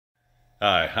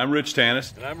Hi, I'm Rich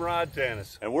Tanis. And I'm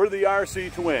Rctwins. And we're the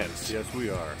RC Twins. Yes, we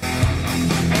are.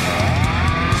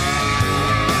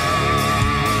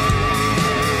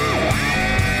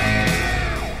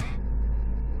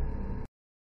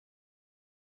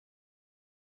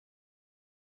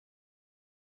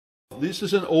 This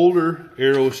is an older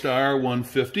Aerostar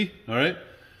 150, all right?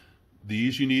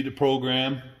 These you need to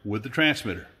program with the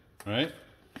transmitter, all right?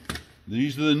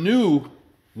 These are the new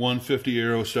 150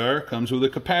 Aerostar. Comes with a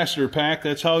capacitor pack.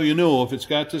 That's how you know if it's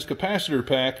got this capacitor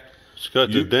pack. It's got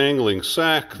the dangling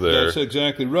sack there. That's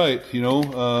exactly right. You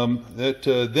know,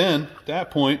 then at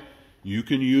that point, you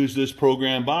can use this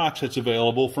program box that's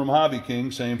available from Hobby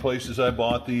King, same place as I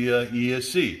bought the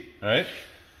ESC, all right?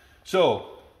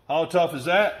 So, how tough is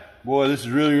that? Boy, this is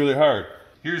really, really hard.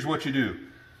 Here's what you do.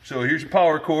 So here's a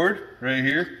power cord right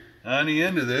here. On the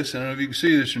end of this, I don't know if you can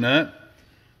see this or not,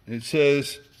 it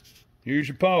says, here's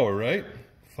your power, right?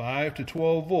 5 to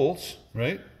 12 volts,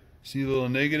 right? See the little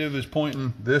negative is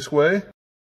pointing this way?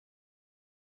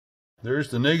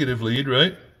 There's the negative lead,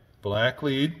 right? Black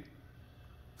lead.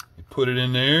 You put it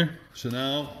in there. So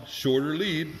now, shorter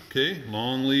lead, okay?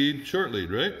 Long lead, short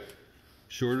lead, right?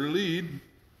 Shorter lead.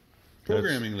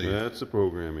 Programming lead. That's a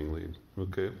programming lead.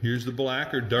 Okay. Here's the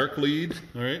black or dark lead.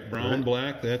 All right, brown,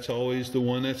 black. That's always the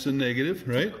one that's the negative,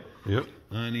 right? Yep.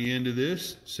 On the end of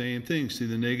this, same thing. See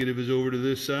the negative is over to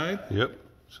this side? Yep.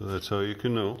 So that's how you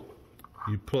can know.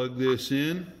 You plug this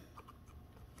in.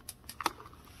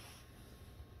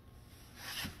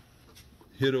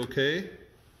 Hit OK.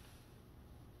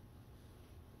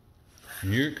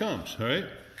 And here it comes, all right?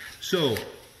 So,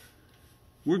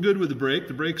 we're good with the brake.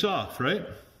 The brake's off, right?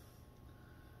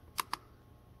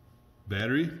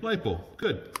 Battery, LiPo,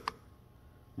 good.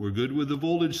 We're good with the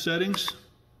voltage settings.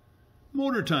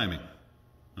 Motor timing,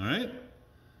 all right?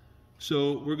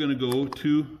 So we're gonna go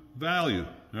to value,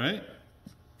 all right?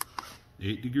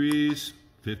 8 degrees,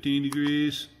 15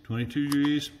 degrees, 22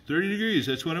 degrees, 30 degrees,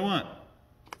 that's what I want.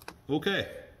 Okay,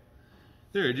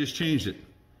 there, I just changed it.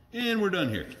 And we're done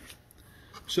here.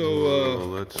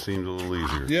 So that seemed a little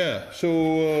easier. Yeah,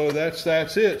 so that's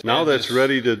it. Now that's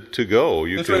ready to go.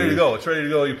 It's ready to go. It's ready to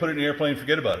go. You put it in the airplane,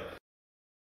 forget about it.